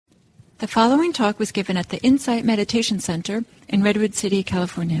The following talk was given at the Insight Meditation Center in Redwood City,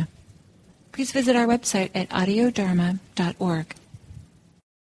 California. Please visit our website at audiodharma.org.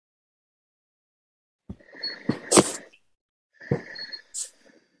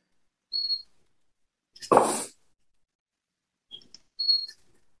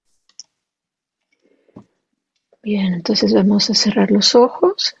 Bien, entonces vamos a cerrar los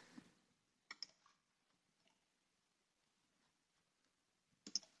ojos.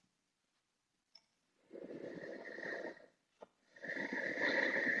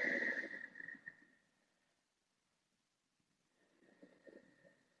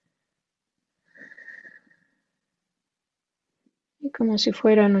 Y como si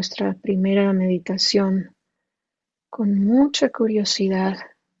fuera nuestra primera meditación, con mucha curiosidad,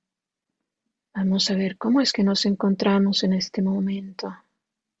 vamos a ver cómo es que nos encontramos en este momento.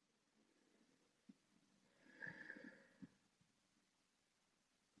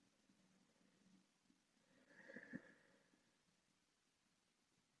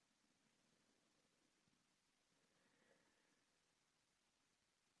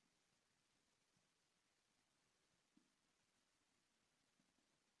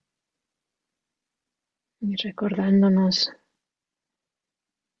 Y recordándonos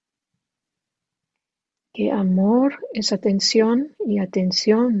que amor es atención y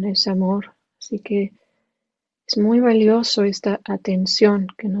atención es amor. Así que es muy valioso esta atención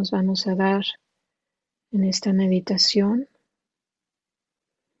que nos vamos a dar en esta meditación.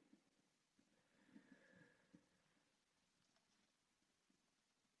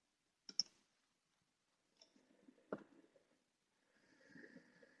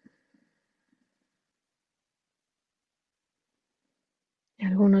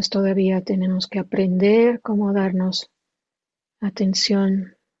 Algunos todavía tenemos que aprender cómo darnos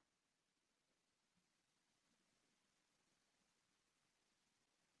atención.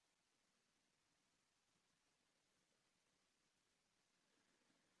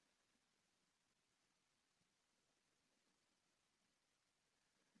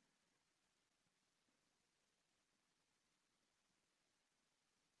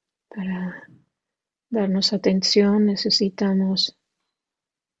 Para darnos atención necesitamos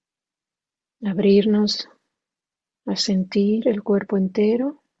abrirnos a sentir el cuerpo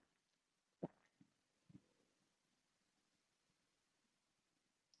entero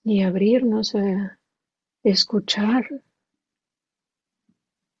y abrirnos a escuchar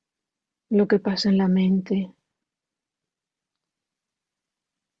lo que pasa en la mente.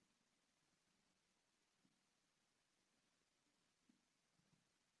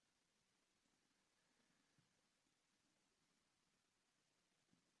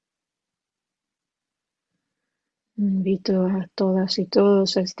 Invito a todas y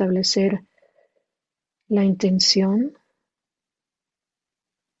todos a establecer la intención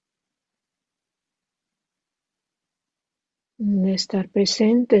de estar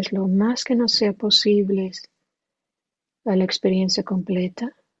presentes lo más que nos sea posible a la experiencia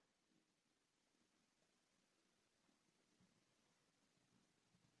completa.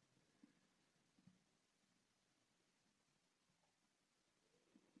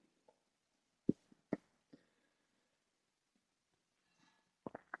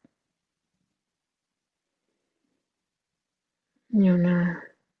 Y una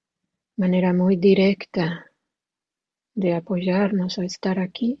manera muy directa de apoyarnos a estar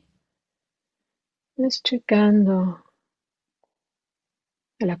aquí es checando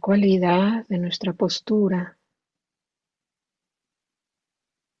la cualidad de nuestra postura.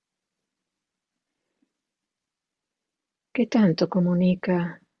 ¿Qué tanto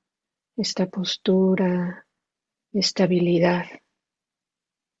comunica esta postura estabilidad?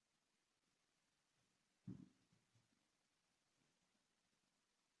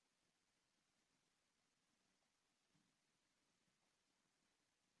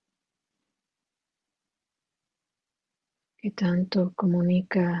 ¿Qué tanto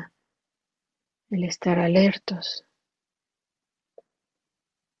comunica el estar alertos?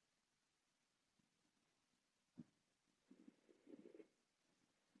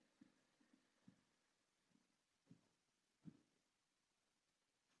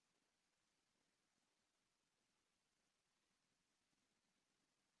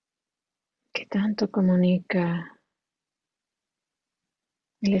 ¿Qué tanto comunica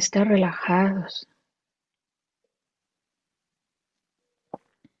el estar relajados?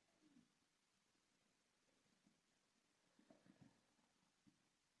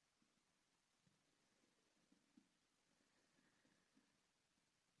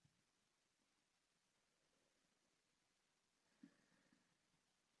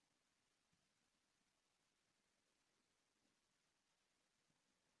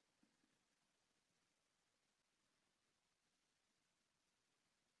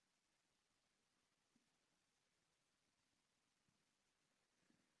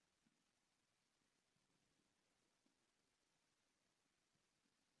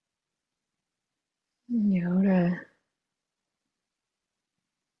 Y ahora,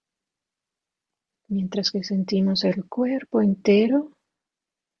 mientras que sentimos el cuerpo entero,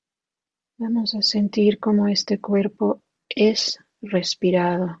 vamos a sentir cómo este cuerpo es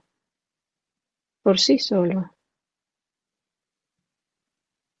respirado por sí solo.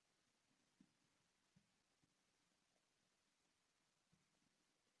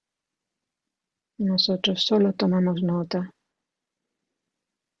 Nosotros solo tomamos nota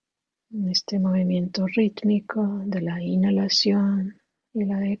en este movimiento rítmico de la inhalación y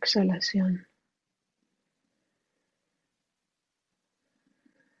la exhalación.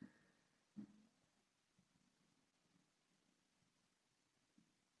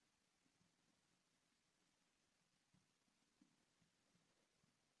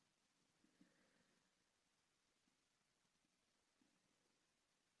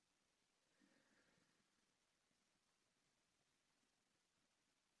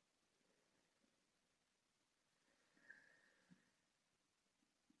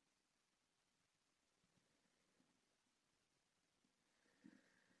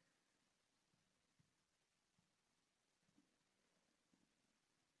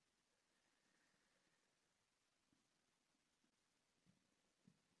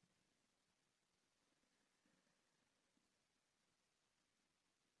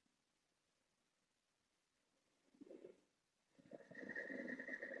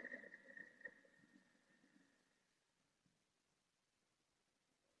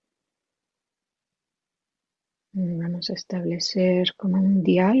 Vamos a establecer como un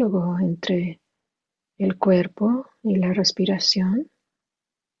diálogo entre el cuerpo y la respiración.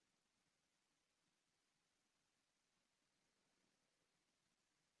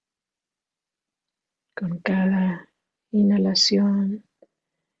 Con cada inhalación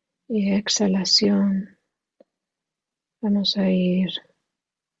y exhalación vamos a ir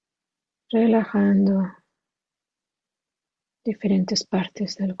relajando diferentes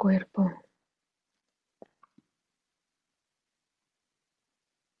partes del cuerpo.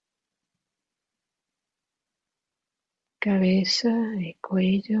 Cabeza y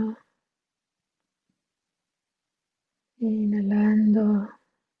cuello. Inhalando,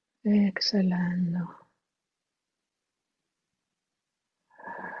 exhalando.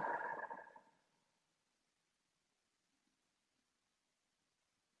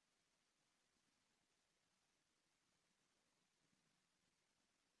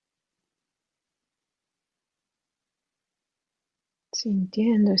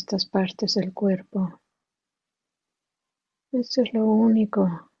 Sintiendo estas partes del cuerpo. Esto es lo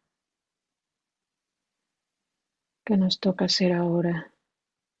único que nos toca hacer ahora.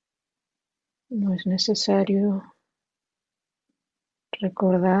 No es necesario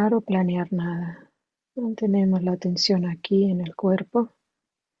recordar o planear nada. Mantenemos la atención aquí en el cuerpo.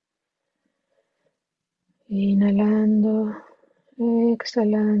 Inhalando,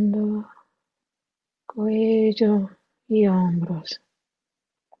 exhalando, cuello y hombros.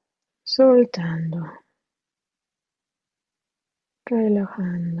 Soltando,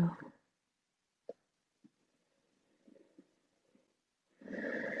 relajando.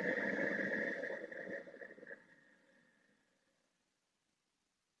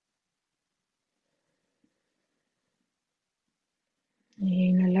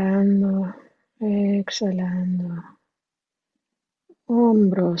 Inhalando, exhalando,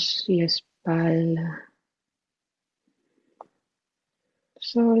 hombros y espalda,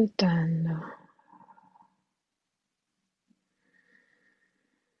 soltando.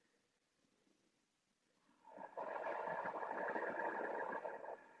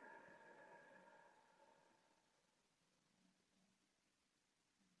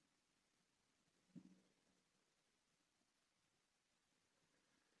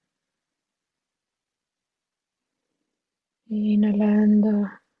 Inhalando,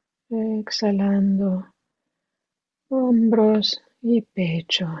 exhalando, hombros y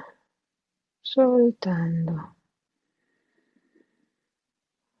pecho, soltando.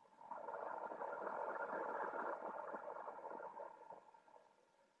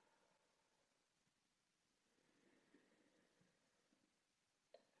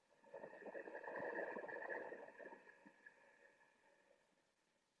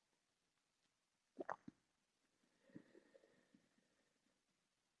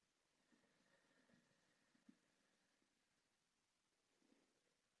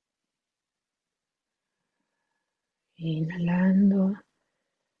 Inhalando,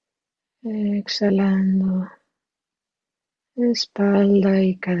 exhalando, espalda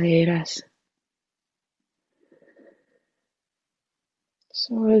y caderas,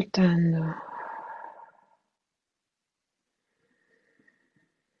 soltando.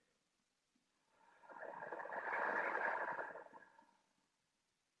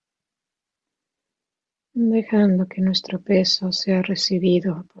 dejando que nuestro peso sea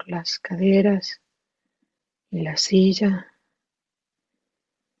recibido por las caderas y la silla.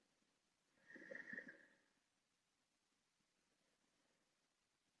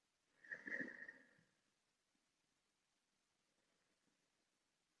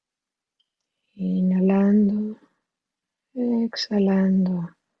 Inhalando,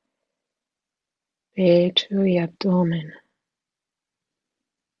 exhalando, pecho y abdomen,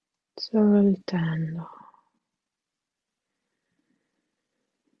 soltando.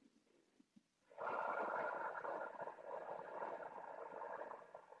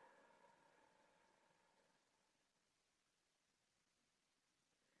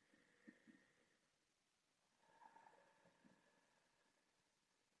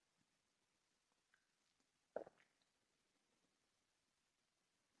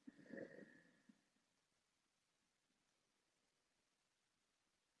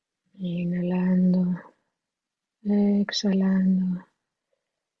 Inhalando, exhalando,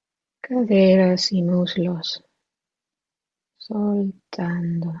 caderas y muslos,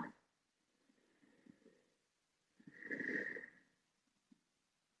 soltando.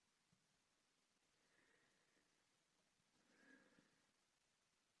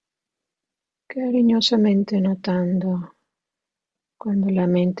 Cariñosamente notando cuando la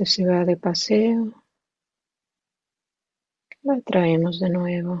mente se va de paseo, la traemos de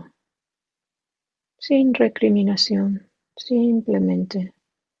nuevo, sin recriminación, simplemente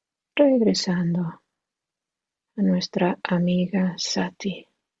regresando a nuestra amiga Sati.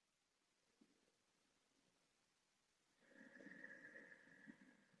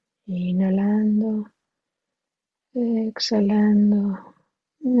 Inhalando, exhalando,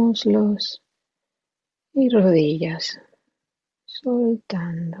 muslos y rodillas,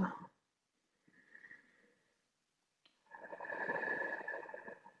 soltando.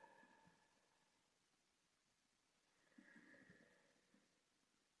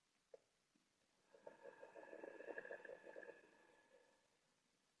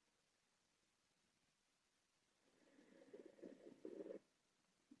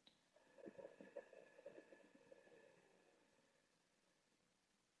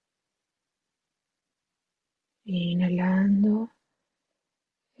 Inhalando,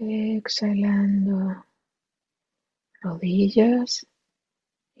 exhalando, rodillas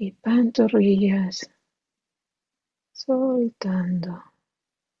y pantorrillas, soltando.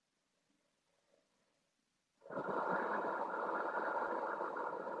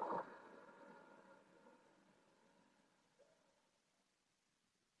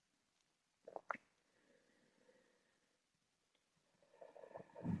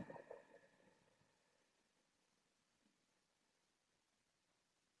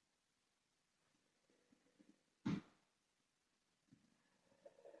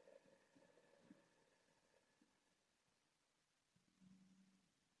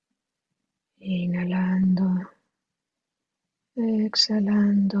 Inhalando,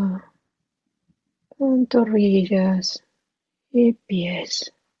 exhalando, pantorrillas y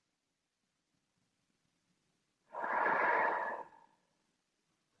pies.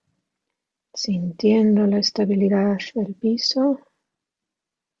 Sintiendo la estabilidad del piso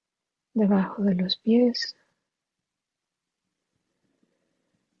debajo de los pies.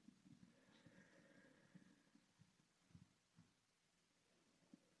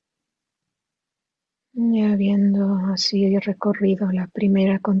 Y habiendo así recorrido la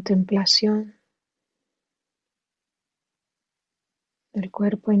primera contemplación del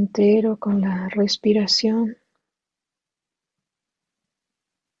cuerpo entero con la respiración,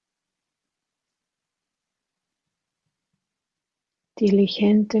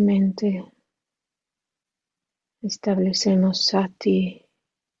 diligentemente establecemos sati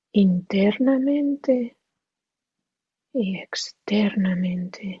internamente y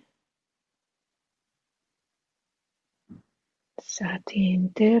externamente. Sati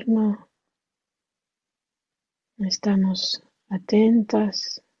interno, estamos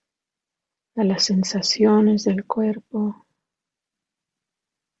atentas a las sensaciones del cuerpo,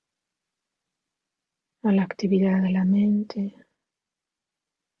 a la actividad de la mente.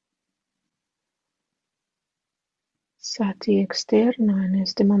 Sati externo en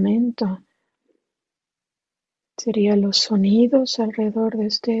este momento serían los sonidos alrededor de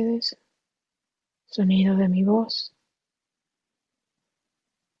ustedes, sonido de mi voz.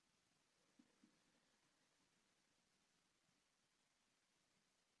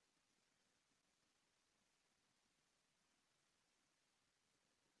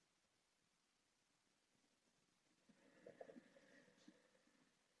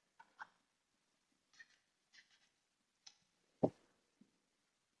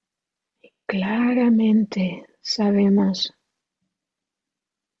 claramente sabemos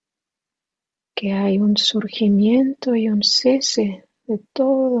que hay un surgimiento y un cese de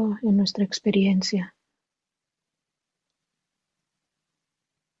todo en nuestra experiencia.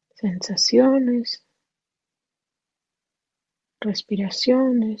 Sensaciones,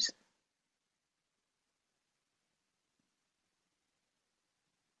 respiraciones,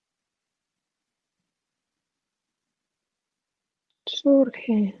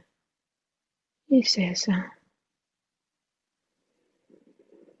 surge y cesa.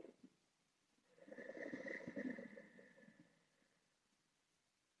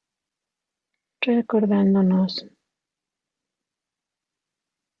 Recordándonos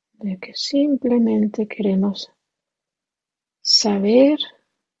de que simplemente queremos saber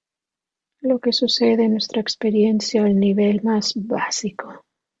lo que sucede en nuestra experiencia al nivel más básico,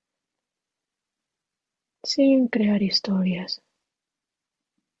 sin crear historias.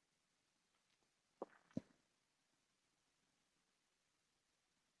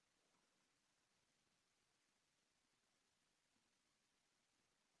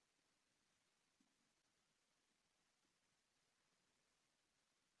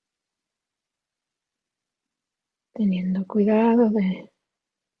 Teniendo cuidado de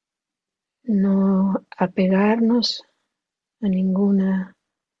no apegarnos a ninguna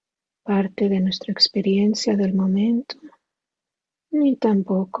parte de nuestra experiencia del momento, ni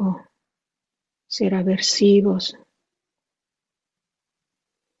tampoco ser aversivos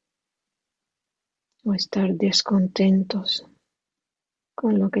o estar descontentos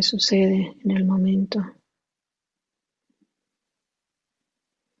con lo que sucede en el momento.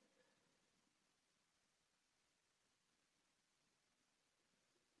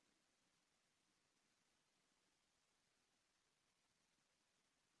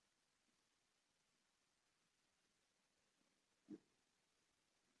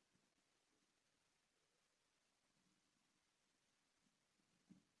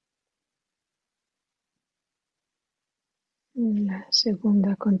 La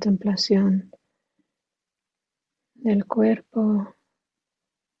segunda contemplación del cuerpo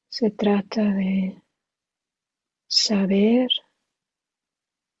se trata de saber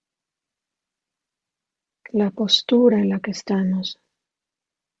la postura en la que estamos.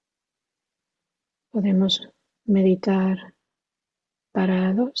 Podemos meditar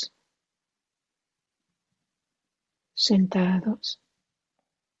parados, sentados,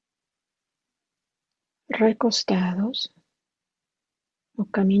 recostados o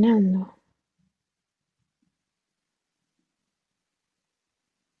caminando.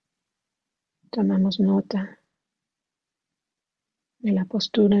 Tomamos nota de la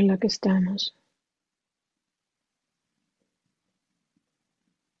postura en la que estamos.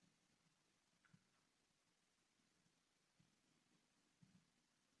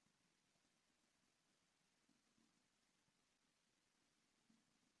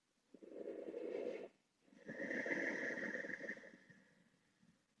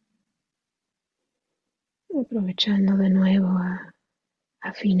 Aprovechando de nuevo a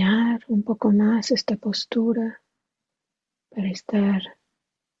afinar un poco más esta postura para estar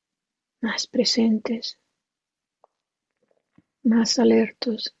más presentes, más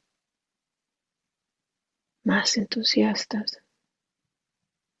alertos, más entusiastas.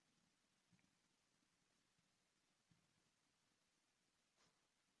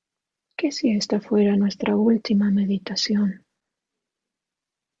 ¿Qué si esta fuera nuestra última meditación?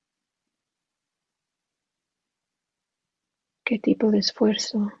 ¿Qué tipo de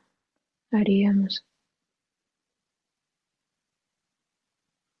esfuerzo haríamos?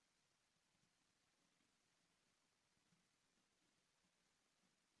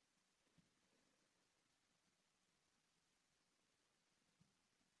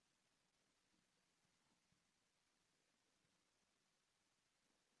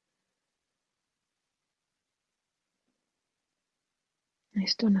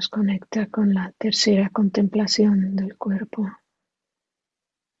 Esto nos conecta con la tercera contemplación del cuerpo.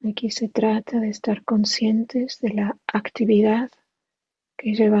 Aquí se trata de estar conscientes de la actividad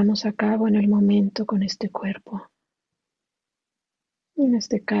que llevamos a cabo en el momento con este cuerpo. En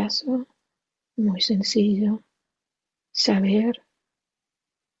este caso, muy sencillo, saber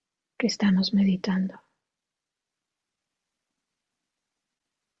que estamos meditando.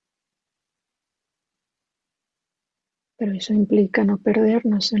 Pero eso implica no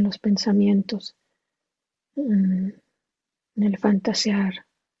perdernos en los pensamientos, en el fantasear.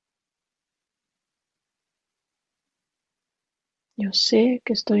 Yo sé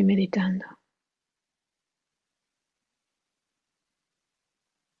que estoy meditando.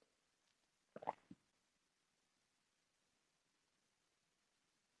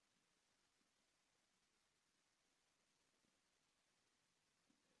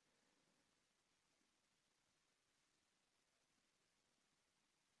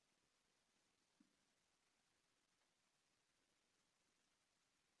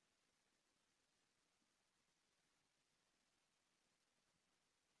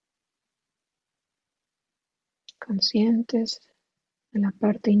 conscientes de la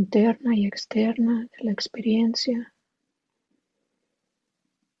parte interna y externa de la experiencia.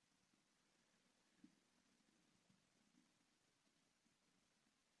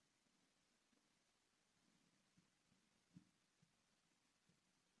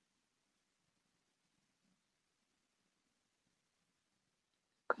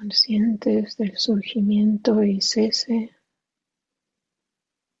 Conscientes del surgimiento y cese.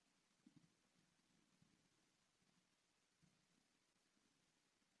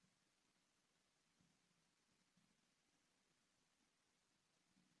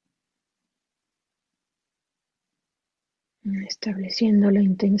 Estableciendo la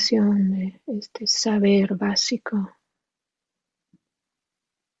intención de este saber básico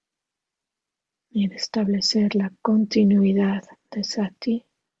y de establecer la continuidad de Sati.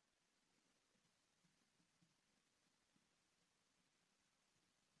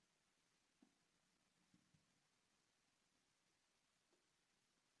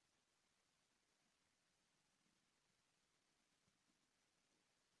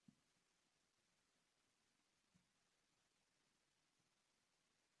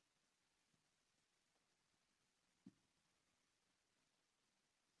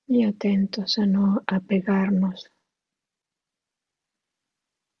 Y atentos a no apegarnos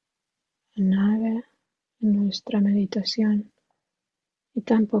a nada en nuestra meditación y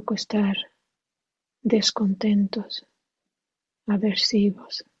tampoco estar descontentos,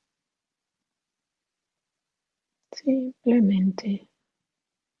 aversivos. Simplemente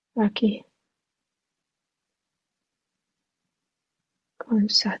aquí con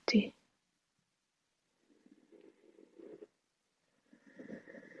Sati.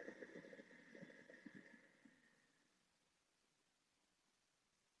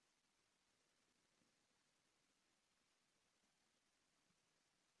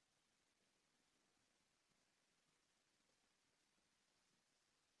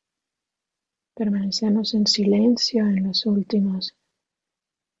 Permanecemos en silencio en los últimos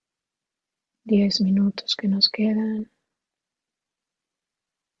 10 minutos que nos quedan.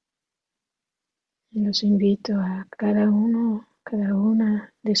 Y los invito a cada uno, cada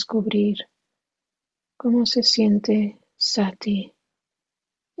una, descubrir cómo se siente Sati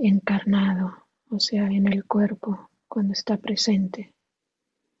encarnado, o sea, en el cuerpo, cuando está presente.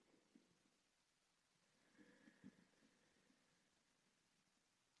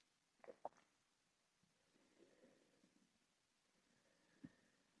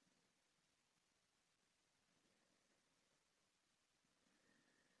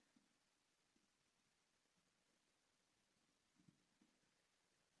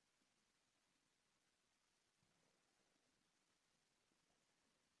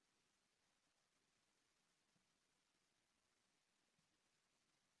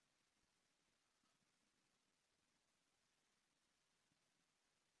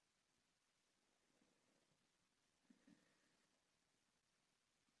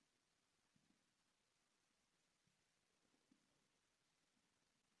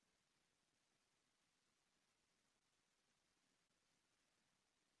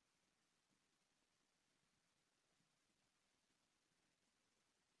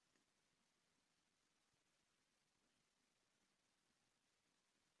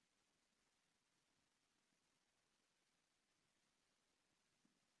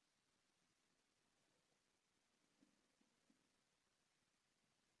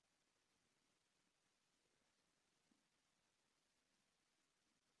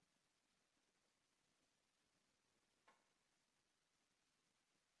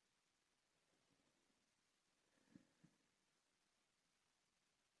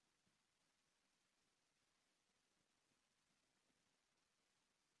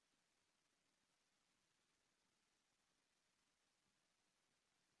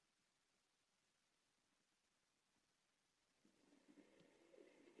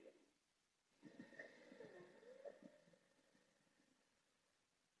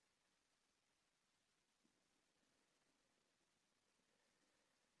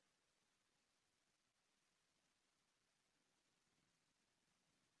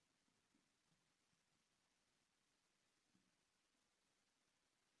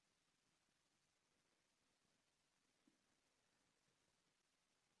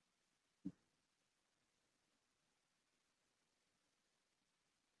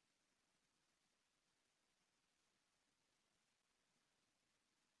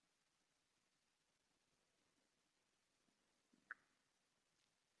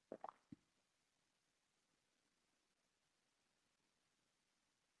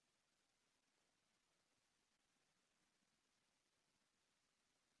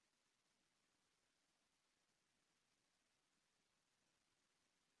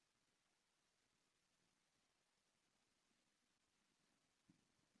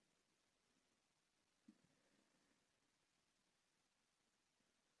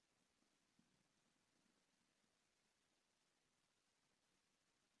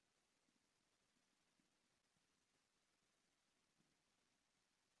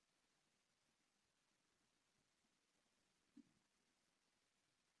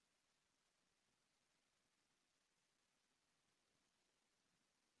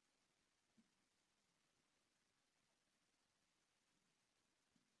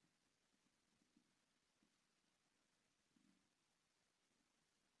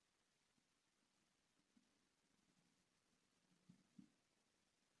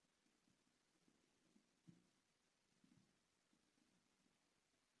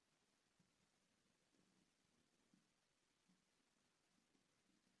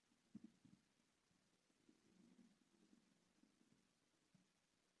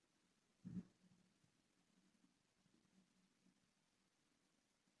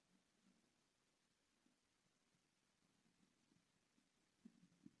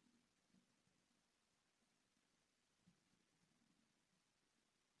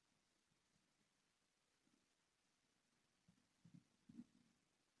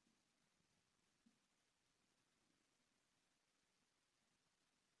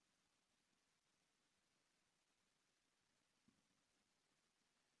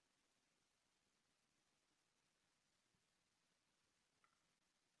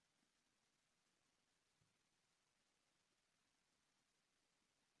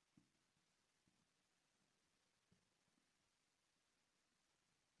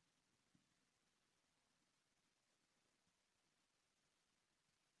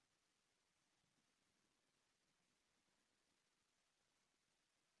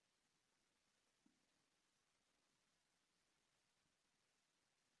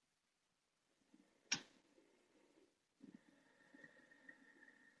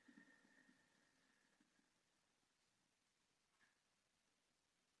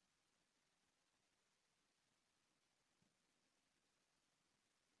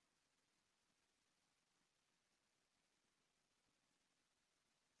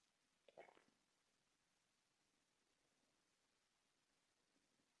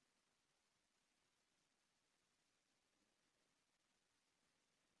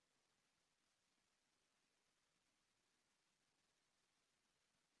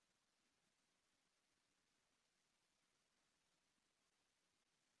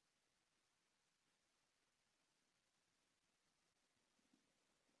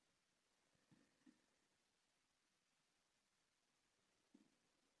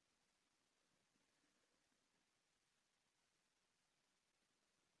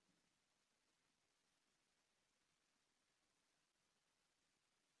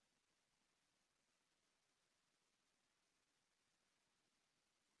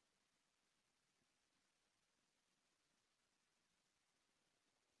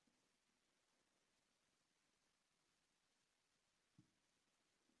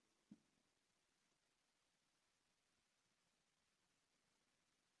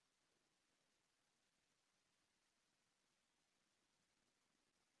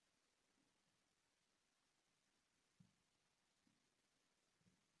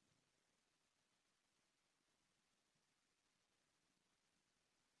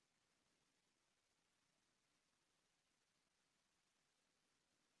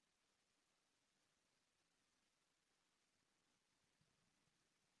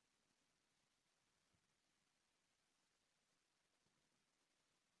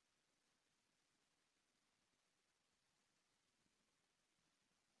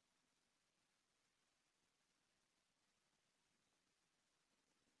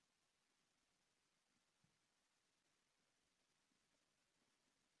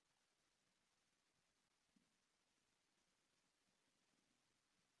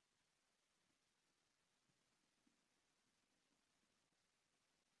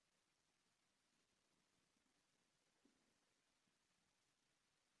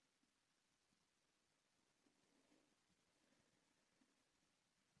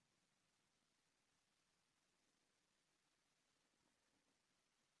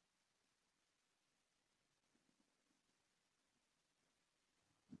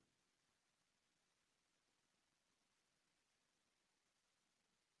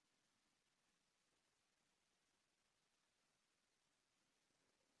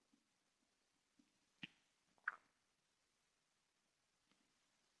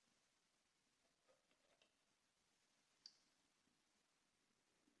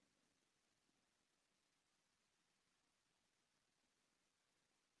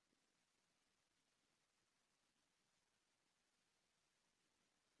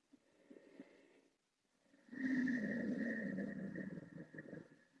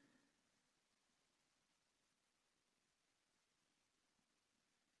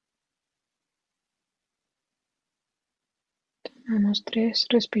 Tomamos 3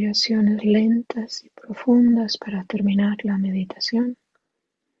 respiraciones lentas y profundas para terminar la meditación.